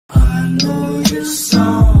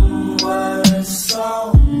Welcome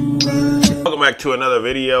back to another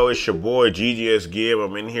video. It's your boy GGS Gib.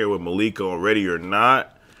 I'm in here with Malika on Ready or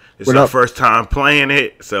Not. It's our first time playing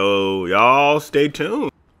it, so y'all stay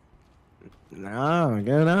tuned. No,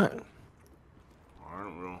 get not.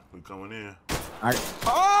 Alright, well, we coming in. Alright.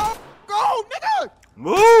 Oh, go, nigga!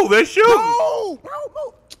 Move! They're shooting! No!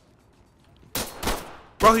 Bro,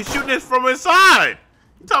 Bro, he's shooting this from inside!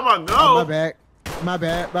 You talking about go? oh, my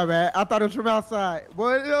bad. I thought it was from outside.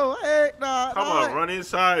 Boy, yo, hey, nah. Come on, run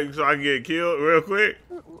inside so I can get killed real quick.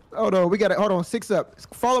 Hold on, we got it. Hold on, 6 up.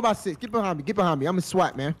 Follow by 6. Get behind me. I'm a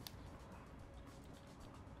SWAT, man.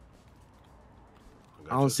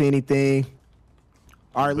 I don't see anything.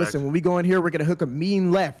 All right, listen, when we go in here, we're gonna hook a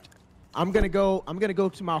mean left. I'm gonna go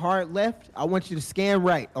to my hard left. I want you to scan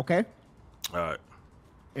right, okay? All right.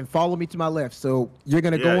 And follow me to my left. So you're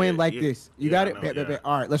gonna go in like this. You got it? Bet.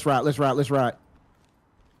 All right, let's ride.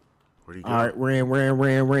 Where do you go? All right, we're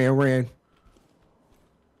in.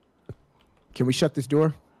 Can we shut this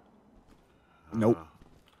door? Nope.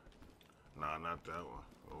 Nah, not that one.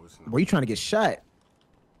 Oh, Boy, you trying to get shot?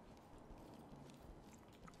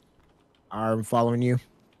 All right, I'm following you.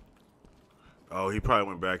 Oh, he probably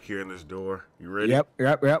went back here in this door. You ready? Yep.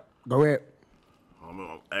 Go ahead.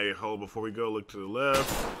 Hey, hold before we go. Look to the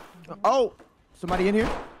left. Oh, somebody in here?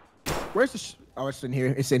 Where's the? Oh, it's in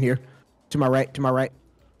here. To my right.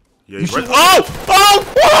 Yeah, you ready? Oh!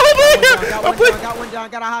 Got one down.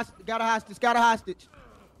 Got a hostage.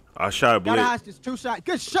 I shot a blitz. Got a hostage. 2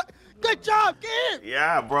 shots. Good job, kid.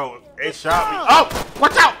 Yeah, bro. It shot me. Oh,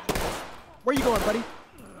 watch out! Where you going, buddy?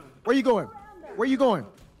 Where you going? Why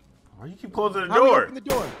you keep closing the How door? we open the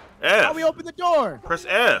door? F. How we open the door? Press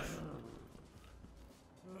F.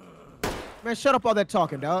 Man, shut up all that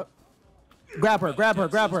talking, dog. Grab her. Ooh.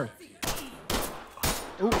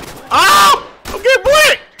 Oh! I'm getting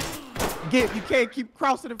blicked! You can't keep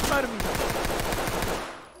crossing in front of me.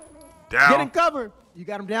 Down. Get in cover. You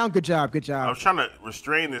got him down. Good job. I was trying to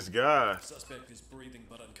restrain this guy. Suspect is breathing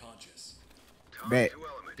but unconscious. Bet.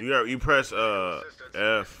 You press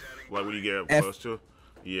F like when you get up close to.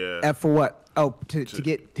 Yeah. F for what? Oh, to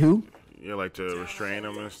get who? Yeah, like to restrain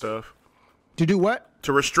him and stuff. To do what?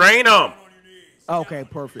 To restrain him. Okay,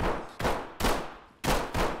 perfect.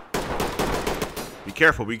 Be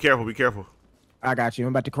careful. I got you.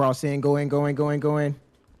 I'm about to cross in. Go in. Put your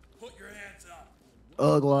hands up.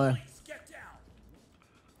 Ugly. Get down.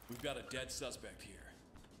 We've got a dead suspect here.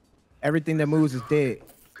 Everything that moves is dead.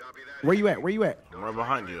 Where you at? I'm right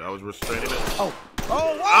behind you. I was restraining it. Oh,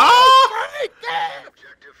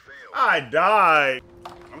 I died.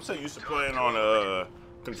 I'm so used to playing on a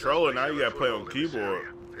controller. Now you gotta play on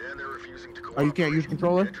keyboard. Oh, you can't use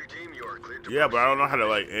controller? Yeah, but I don't know how to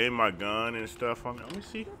like aim my gun and stuff on it. Let me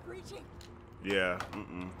see. Yeah,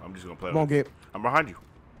 I'm just gonna play. Come on, Gib. I'm behind you.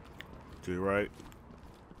 To your right.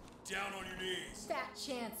 Down on your knees. Fat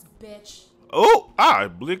chance, bitch. Oh, I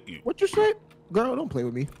blick you. What you say? Girl, don't play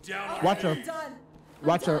with me. Down on Watch her.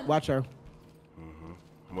 Watch her.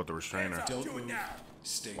 I'm with the restrainer. Don't do it now.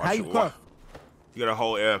 Stay. How you cuff? You got a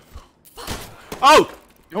whole F. Oh!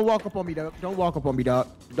 Don't walk up on me, dog.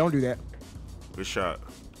 Don't do that. Good shot.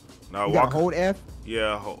 Now You walk. got a hold F?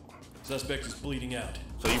 Yeah, hold. Suspect is bleeding out.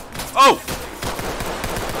 So you. Oh!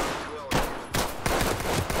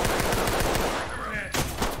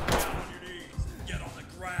 Down on your knees. Get on the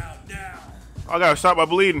ground now. I gotta stop my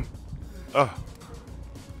bleeding.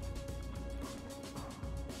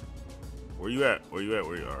 Where you at? Where you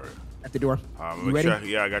are? At the door. You Make ready? sure,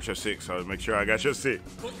 yeah, I got your 6. So make sure I got your 6.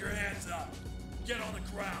 Put your hands up. Get on the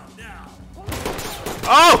ground now.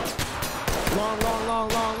 Oh!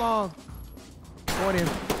 Long. Going in.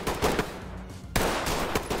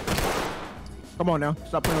 Come on now.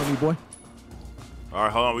 Stop playing on me, boy. All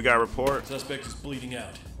right, hold on. We got a report. Suspect is bleeding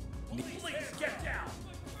out. Please get down.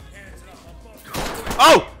 Hands up.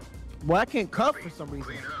 Oh! Boy, I can't cuff for some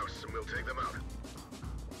reason.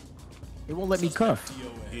 It won't let me cuff.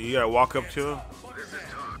 You gotta walk up to him.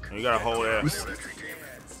 And you gotta hold that.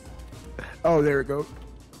 Oh, there it goes.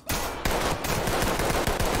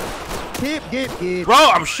 Get. Bro,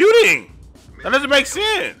 I'm shooting. That doesn't make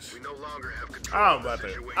sense. I'm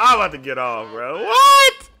about to get off, bro.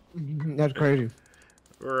 What? That's crazy.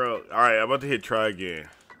 Bro. All right, I'm about to hit try again.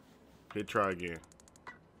 Hit try again.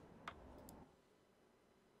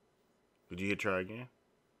 Did you hit try again?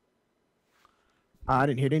 I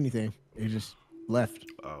didn't hit anything. It just left.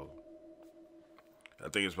 Oh. I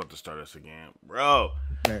think it's about to start us again. Bro.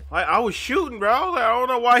 Okay. I was shooting, bro. I don't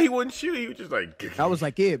know why he wouldn't shoot. He was just like... I was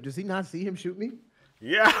like, Gib, does he not see him shoot me?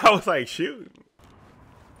 Yeah, I was like, shooting.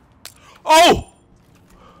 Oh!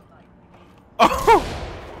 Oh!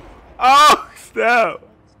 snap.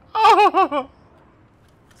 Oh.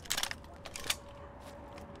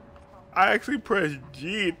 I actually pressed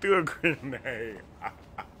G and threw a grenade.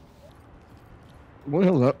 What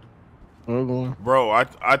hell up? Where going? Bro,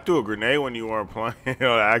 I threw a grenade when you weren't playing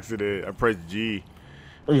on accident. I pressed G.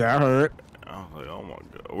 Yeah, I heard. I was like, oh my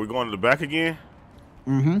god. Are we going to the back again?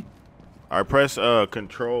 Mm-hmm. I press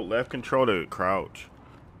control, left control to crouch.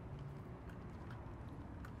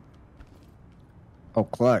 Oh,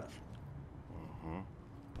 clutch.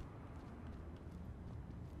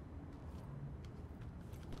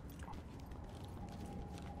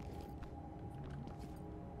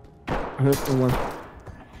 I hit the one.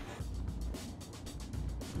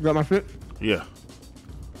 You got my shit? Yeah.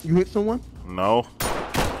 You hit someone? No.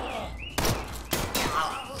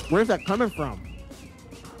 Where's that coming from?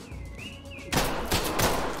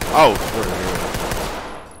 Oh.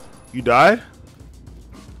 You died?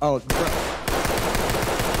 Oh, Get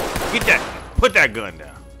that. Put that gun down.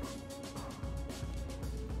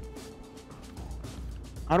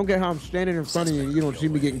 I don't get how I'm standing in front of you and you don't see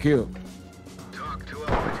me getting killed. Talk to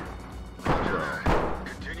Element. Roger that.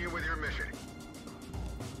 Continue with your mission.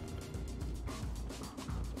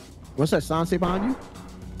 What's that sign say behind you?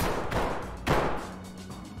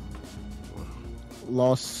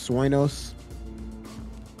 Los Sueños.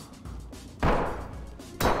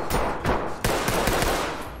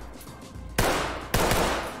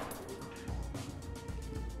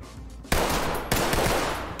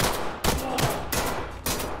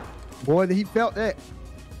 Boy, he felt that.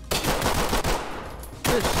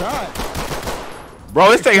 Good shot.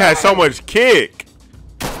 Bro, this thing has so much kick.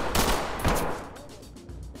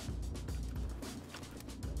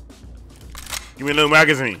 Give me a new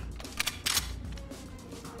magazine.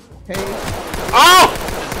 Hey.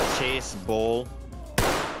 Oh! Chase Bull.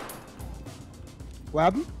 What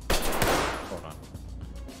happened? Hold on.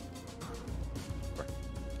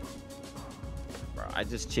 Bro, I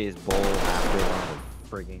just chased Bull after one of the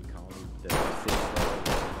friggin' colonies.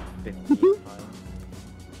 58 times.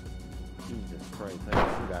 Jesus Christ, I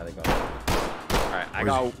gotta go.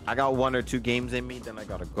 Alright, I got 1 or 2 games in me, then I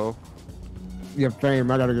gotta go. Yeah, fame.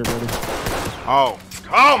 I gotta get ready. Oh.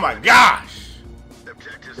 Oh my gosh.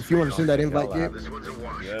 If you want to send that invite, Gib, This one's a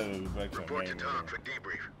wash. Report to Tom for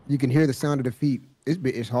debrief. you can hear the sound of defeat.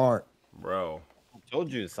 It's hard. Bro. I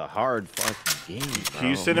told you it's a hard fucking game, bro. Can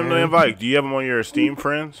you send him the invite? Do you have him on your Steam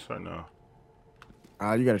friends or no?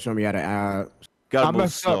 You gotta show me how to. I Gotta move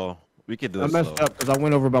messed up. slow. We could do I it slow. messed up because I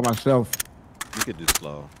went over by myself. We could do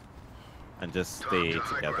slow. And just stay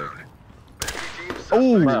together.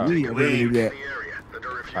 Oh, Bro, we didn't do that.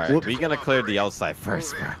 Alright, we're gonna clear the outside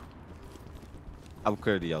first, bro. I'll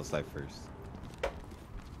clear the outside first.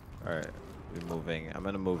 Alright, we're moving. I'm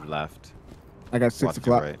gonna move left. I got 6 Watch the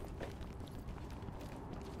o'clock. right.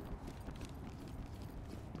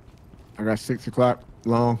 I got 6 o'clock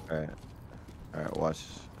long. Alright. Alright, watch.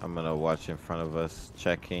 I'm gonna watch in front of us.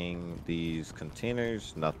 Checking these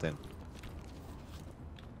containers. Nothing.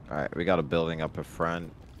 Alright, we got a building up in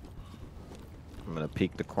front. I'm gonna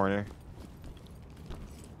peek the corner.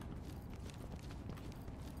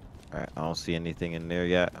 Alright, I don't see anything in there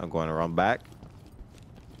yet. I'm going to run back.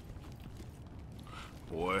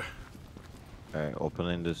 Boy. Alright,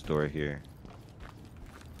 opening this door here.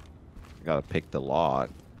 Gotta pick the lock.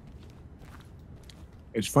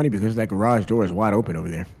 It's funny because that garage door is wide open over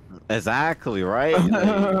there. Exactly, right?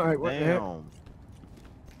 Like, what the heck? Damn.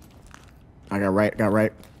 I got right.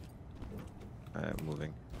 Alright,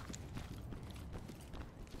 moving.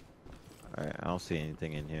 Alright, I don't see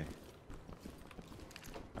anything in here.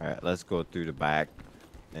 Alright, let's go through the back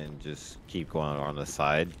and just keep going on the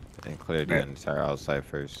side and clear the entire outside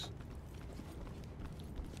first.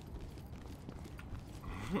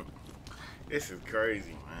 This is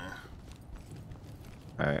crazy, man.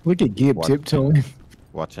 Alright. Look at Gib What? tiptoeing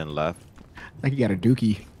Watching left. like he got a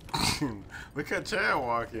dookie. Look at Chad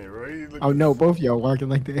walking, right? Oh no, both y'all walking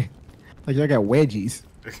like that. Like y'all got wedgies.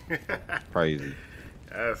 Crazy.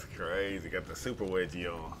 That's crazy. Got the super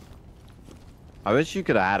wedgie on. I wish you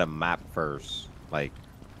could have had a map first. Like,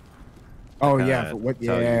 Oh kinda yeah, for what?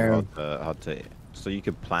 tell you Yeah, how to, so you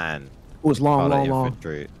could plan it was how long, to long.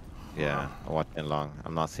 infiltrate. Yeah, I'm watching long.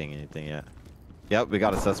 I'm not seeing anything yet. Yep, we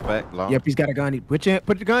got a suspect. Long. Yep, he's got a gun. Put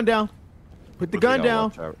the gun down. Put the Where's gun he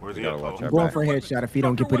down. Where's We he gotta at, watch though? our I'm going back. for a headshot if he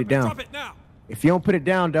don't get put it down. Drop it now. If you don't put it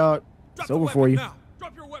down, dog, Drop it's the over weapon for you. now.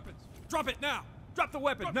 Drop your weapons. Drop it now. Drop the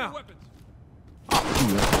weapon now.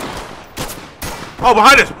 Oh,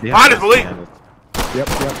 behind us! Behind us, Malik! Yep.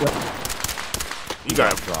 You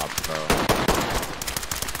got him. Drop, bro.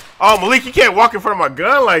 Oh, Malik, you can't walk in front of my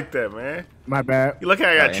gun like that, man. My bad. You look how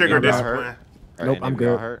I got Any triggered of this, y'all hurt? man. Are Nope, any I'm of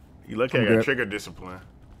y'all good. hurt? You lucky I got trigger discipline.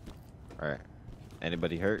 All right.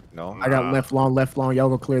 Anybody hurt? No. I got left long. Y'all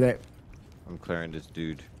go clear that. I'm clearing this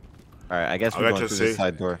dude. All right. I guess we're going through the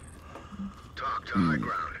side door. Talk to high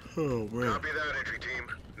ground. Oh man. Copy that, entry team.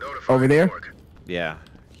 Notify Over there? Morgue. Yeah.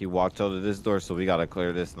 He walked out of this door, so we gotta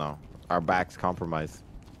clear this now. Our back's compromised.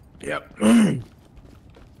 Yep. All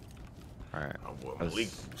right. Oh boy, Malik,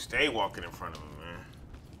 stay walking in front of him, man.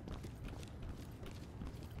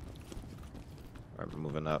 All right, we're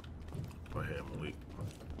moving up. Go ahead, Malik.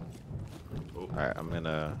 Oh. All right, I'm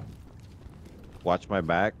gonna watch my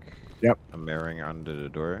back. Yep. I'm mirroring under the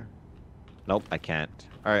door. Nope, I can't.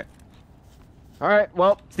 All right. All right.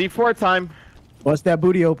 Well, C4 time. Bust that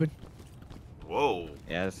booty open. Whoa.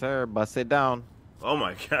 Yes, sir. Bust it down. Oh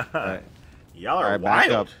my god. All right. Y'all are All right, back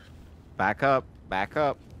wild. up. Back up. Back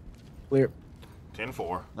up. Clear.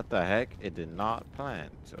 10-4. What the heck? It did not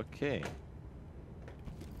plant. Okay.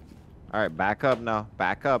 All right, back up now.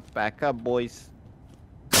 Back up. Back up, boys.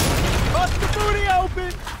 Bust the booty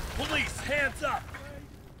open. Police, hands up!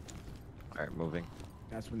 All right, moving.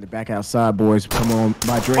 That's when the back outside boys come on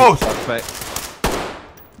by Drake. Oh,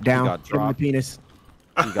 Suspect. Down. got Give him the dropped. penis.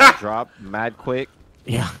 He got dropped mad quick.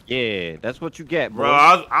 Yeah. Yeah, that's what you get, bro,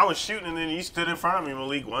 bro. I was shooting and then you stood in front of me,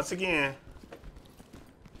 Malik, once again.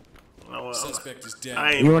 You know what? Suspect is dead.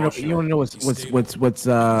 I ain't You emotional. wanna know what's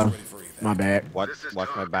my bad. Watch This is my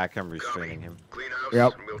Talk. back. I'm Copy. restraining him. Clean house,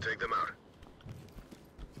 Yep. and we'll take them out.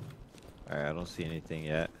 All right, I don't see anything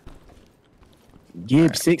yet.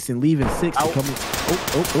 Give 6 and leaving 6 to Ow. come in.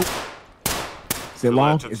 Oh. Is it To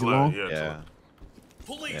long? left, to Is it left, long? Yeah. to Yeah. left.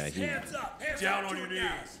 Police, Yeah, he- hands up! Hands down on your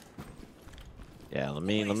knees! Yeah, let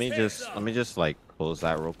me just like close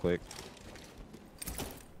that real quick.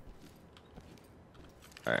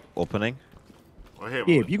 All right, opening. Go ahead,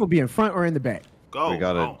 Yeah, Malik. you gonna be in front or in the back? Go. We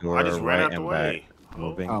got a Oh, door I just ran right out the and way. back.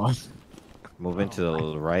 Moving. Oh. Moving to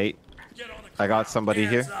the right. Get on the I got ground. somebody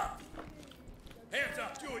Hands here. Up. Hands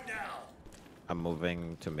up, do it now! I'm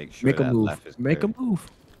moving to make sure Make a that move. left is Make a clear. move.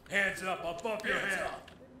 Hands up, above your head!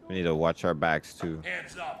 We need to watch our backs too.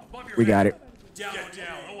 Hands up, above your We head! got it. Down,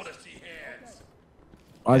 down, I wanna see hands!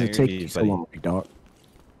 Why does Yeah, it take you're you so buddy. long, big dog?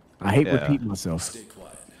 I hate Yeah. repeating myself. Stay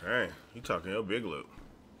quiet. Hey, you talking your big loop.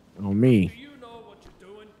 Do On me. you know what you're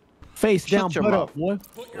doing? Face Shut down, your butt mouth. up, boy.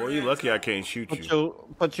 Put your Boy, you hands lucky I up. can't shoot Put you.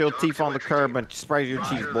 your teeth on the curb and spray your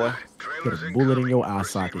cheeks, boy. Trailers Put a bullet in your incoming. eye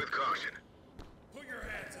Proceed socket. with caution. Put your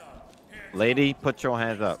hands up. Hands Lady, put your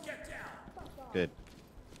hands up. Get down. Good.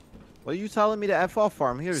 What are you telling me to F off for?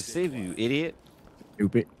 I'm here to save you, idiot.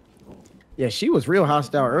 Stupid. Yeah, she was real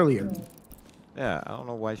hostile earlier. Yeah, I don't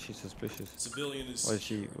know why she's suspicious. Civilian is... Why is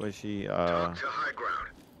she Talk to high ground.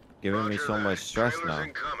 giving me Roger so that. much stress Trailers now?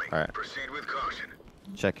 incoming. All right, Proceed with caution.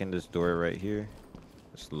 checking this door right here.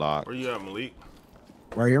 It's locked. Where you at, Malik?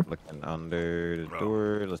 Right here. Looking under the Bro.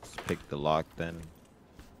 door. Let's pick the lock then.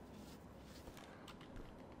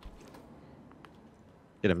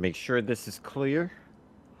 Gonna make sure this is clear.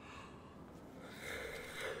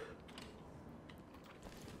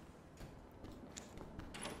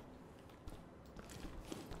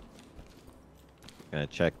 Gonna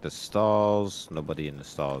check the stalls. Nobody in the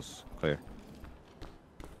stalls. Clear.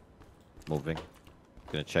 Moving.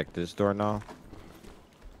 Gonna check this door now.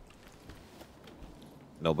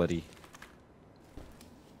 Nobody.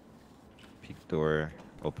 Peek door.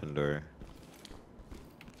 Open door.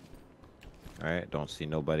 Alright, don't see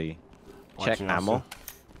nobody. Check Watching ammo. also.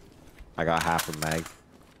 I got half a mag.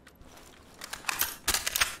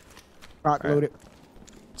 Rock Alright. loaded.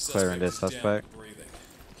 Clearing this is down suspect. and breathing.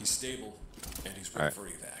 He's stable, and he's Alright.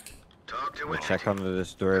 ready for evac. Talk to We'll entry check team. under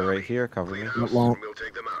this door right here. Cover me. Clean Not house, long. and we'll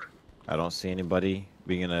take them out. I don't see anybody.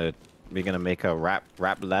 We're gonna make a wrap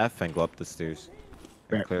left and go up the stairs.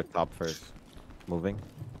 Gonna Right. clear top first. Moving.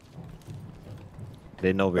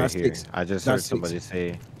 They know we're That's here. six. I just That's heard somebody six.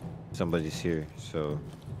 say somebody's here. So,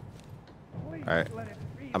 all right.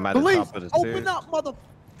 I'm at the Police, top of the stairs. open up, mother.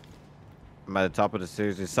 I'm at the top of the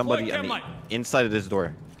stairs. There's somebody on the inside of this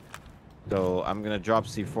door. So I'm gonna drop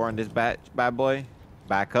C4 on this bad boy.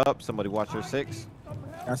 Back up. Somebody watch your 6.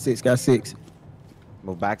 Got 6. Got 6.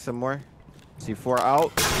 Move back some more. C4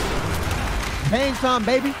 out. Hang time,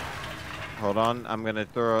 baby. Hold on. I'm gonna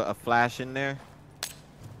throw a flash in there.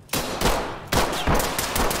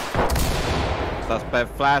 Suspect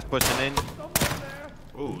flash pushing in.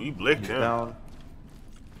 Ooh, you blicked him. Down.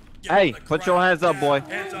 Get Hey, on the put your ground hands up, now. boy.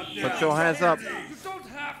 Hands up now. Put your hands up. You don't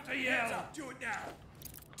have to yell. Do it now.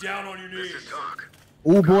 Down on your This knees. is Talk.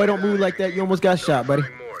 Oh boy, don't move like that. You almost got shot, buddy.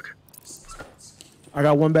 Notifying Morgue. I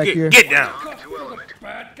got one back here. Get down. Talk to element.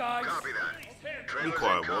 Bad guys. Copy that. Be Trailers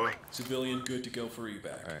quiet, boy. incoming. Civilian good to go for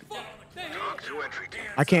evac. Alright. Talk to entry team.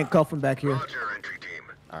 I can't cuff him back here. Roger, entry team.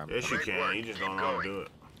 Yes, you can. You just don't know how to do it.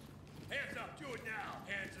 Hands up. Do it now.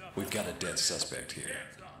 Hands up. We've got a dead suspect here.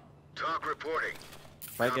 Hands up. Talk reporting.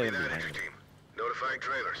 If I Copy get in that, behind entry him. team. Notifying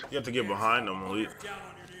trailers. You have to get behind them, Malik. Down on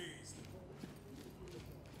your knees.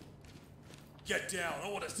 Get down. I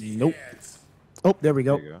want to see Nope. hands. Oh, there we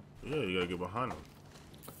go. There you go. Yeah, you gotta get behind them.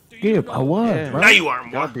 Yeah, I was, Yeah. bro. Now you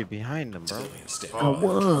aren't, Gotta boy. be behind them, bro. Civilian stand I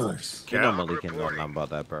was. You know Cap. Malik can know nothing about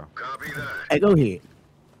that, bro. Copy that. Hey, go ahead.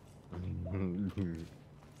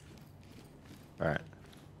 Alright.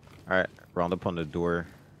 Alright. Round up on the door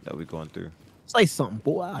that we going through. Say something,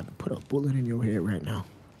 boy. I'd put a bullet in your head right now.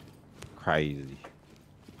 Crazy.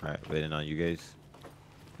 Alright, waiting on you guys.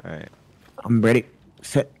 Alright. I'm ready.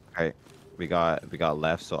 Set. Alright. We got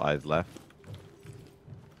left, so eyes left.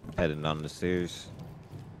 Heading down the stairs.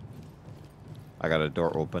 I got a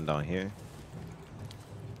door open down here.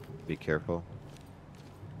 Be careful.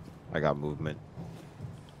 I got movement.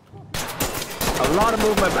 A lot of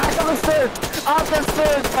movement. Back on the stairs. Off the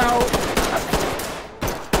stairs,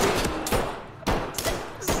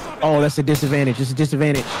 Oh, that's a disadvantage. It's a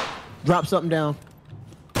disadvantage. Drop something down.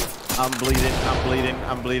 I'm bleeding. I'm bleeding.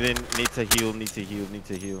 I'm bleeding. Need to heal. Need to heal. Need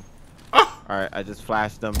to heal. Alright, I just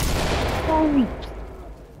flashed them.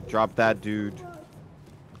 Drop that dude.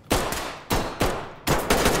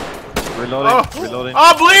 Reloading. Oh, Reloading.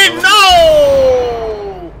 oh, bleed!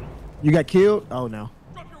 No! You got killed? Oh, no.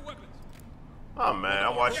 Drop your weapons. Oh man,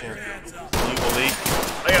 I'm watching you, Hands up. Malik.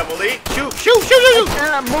 Oh yeah, Malik. Shoot, shoot, shoot, shoot, shoot.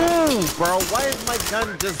 Can't move, bro. Why is my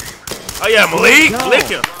gun just? Oh yeah, Malik. No. Lick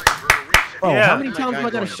him. Bro, Yeah. how many My times gun am I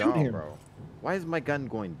gotta going shoot down, him? bro? Why is my gun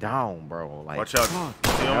going down, bro? Like, Watch out. fuck,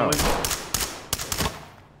 See him, hell. Malik?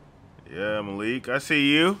 Yeah, Malik. I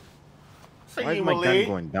see you. See Why is you, my gun Malik.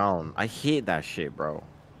 going down? I hate that shit, bro.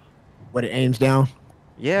 What, it aims down?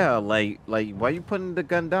 Yeah, like, why you putting the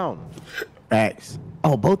gun down? Facts.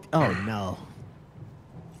 Oh, both. Oh, no.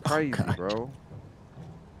 Crazy, God. bro.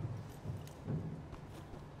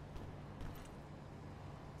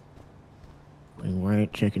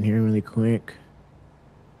 Right, checking here really quick.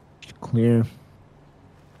 Clear.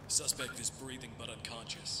 Suspect is breathing but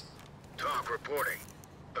unconscious. Talk reporting.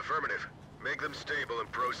 Affirmative. Make them stable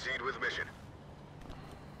and proceed with mission.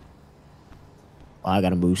 Oh, I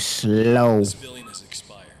gotta move slow. Civilian is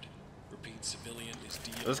expired. Repeat, civilian is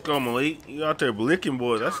DO. Let's go, Malik. You out there blicking,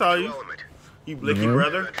 boy. That's all you. Element. You blicky, Yeah.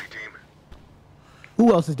 brother. Entry team.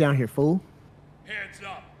 Who else is down here, fool? Hands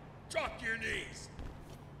up. Drop to your knees.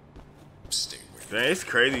 Stay ready. Dang, it's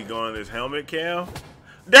crazy going this helmet cam.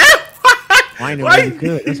 Damn! I ain't Why really you-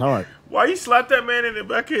 good. That's hard. Why you slap that man in the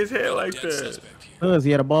back of his head like Dead that? suspect here. Cause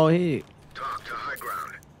he had a bald head. Talk to high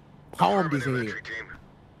ground. Palmed his Affirmative, head. entry team.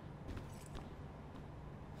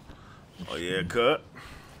 Oh yeah, cut.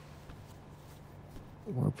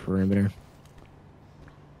 More perimeter.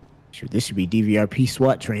 Sure, this should be DVRP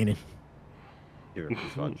SWAT training. Your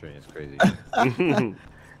SWAT train is crazy.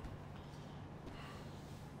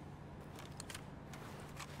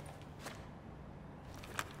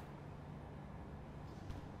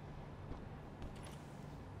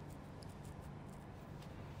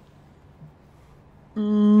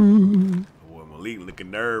 Boy, Malik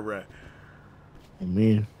looking nerve right. Oh,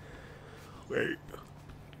 man. Wait.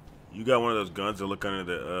 You got one of those guns that look under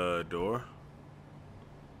the door?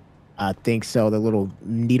 I think so. The little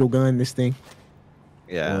needle gun, this thing.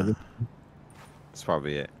 Yeah, the- that's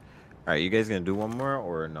probably it. All right, you guys gonna do one more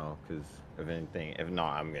or no? Because if anything, if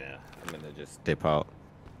not, I'm gonna just dip out.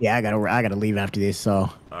 Yeah, I gotta leave after this. So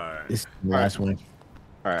Alright. this is the last one.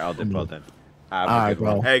 All right, I'll dip out then. Have a All right, good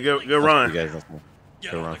one. bro. Hey, good You run. guys,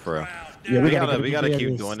 Get good on run the for real. ground. Yeah, We gotta gotta, get we gotta keep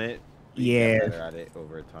together. doing it. Yeah. Get better at it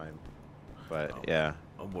over time. But yeah,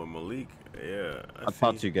 Oh boy, Malik. Yeah. I'll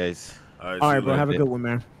talk to you guys. All right, All right, see bro. you Have a later. good one,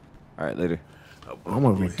 man. All right, later. later. Oh, I'm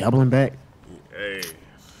over boy. doubling back. Hey,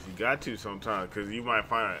 you got to sometimes because you might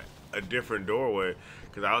find a different doorway.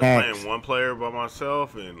 Because I was Facts. playing one player by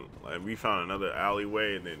myself and like we found another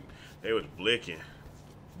alleyway and then they was blicking,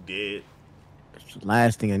 dead. That's the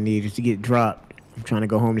last thing I need is to get dropped. I'm trying to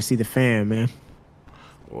go home to see the fam, man.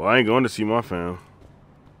 Well, I ain't going to see my fam.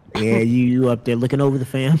 Yeah, you up there looking over the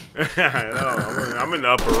fam? No, I'm in the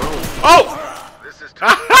upper room. Oh! This is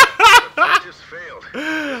Talk. The just failed.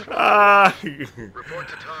 Ah. Report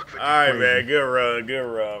to Talk for All right, man. Good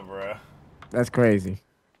run, bro. That's crazy.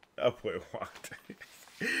 That boy walked.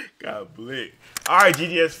 Got blick. All right,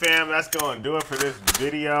 GGS fam, that's going to do it for this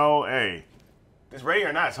video. Hey, this Ready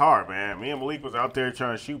or Not's hard, man. Me and Malik was out there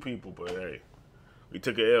trying to shoot people, but hey, we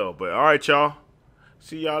took an L. But all right, y'all.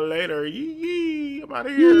 See y'all later. Yee yee. I'm out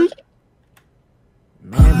of here.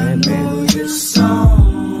 Man.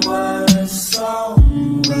 Somewhere,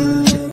 somewhere.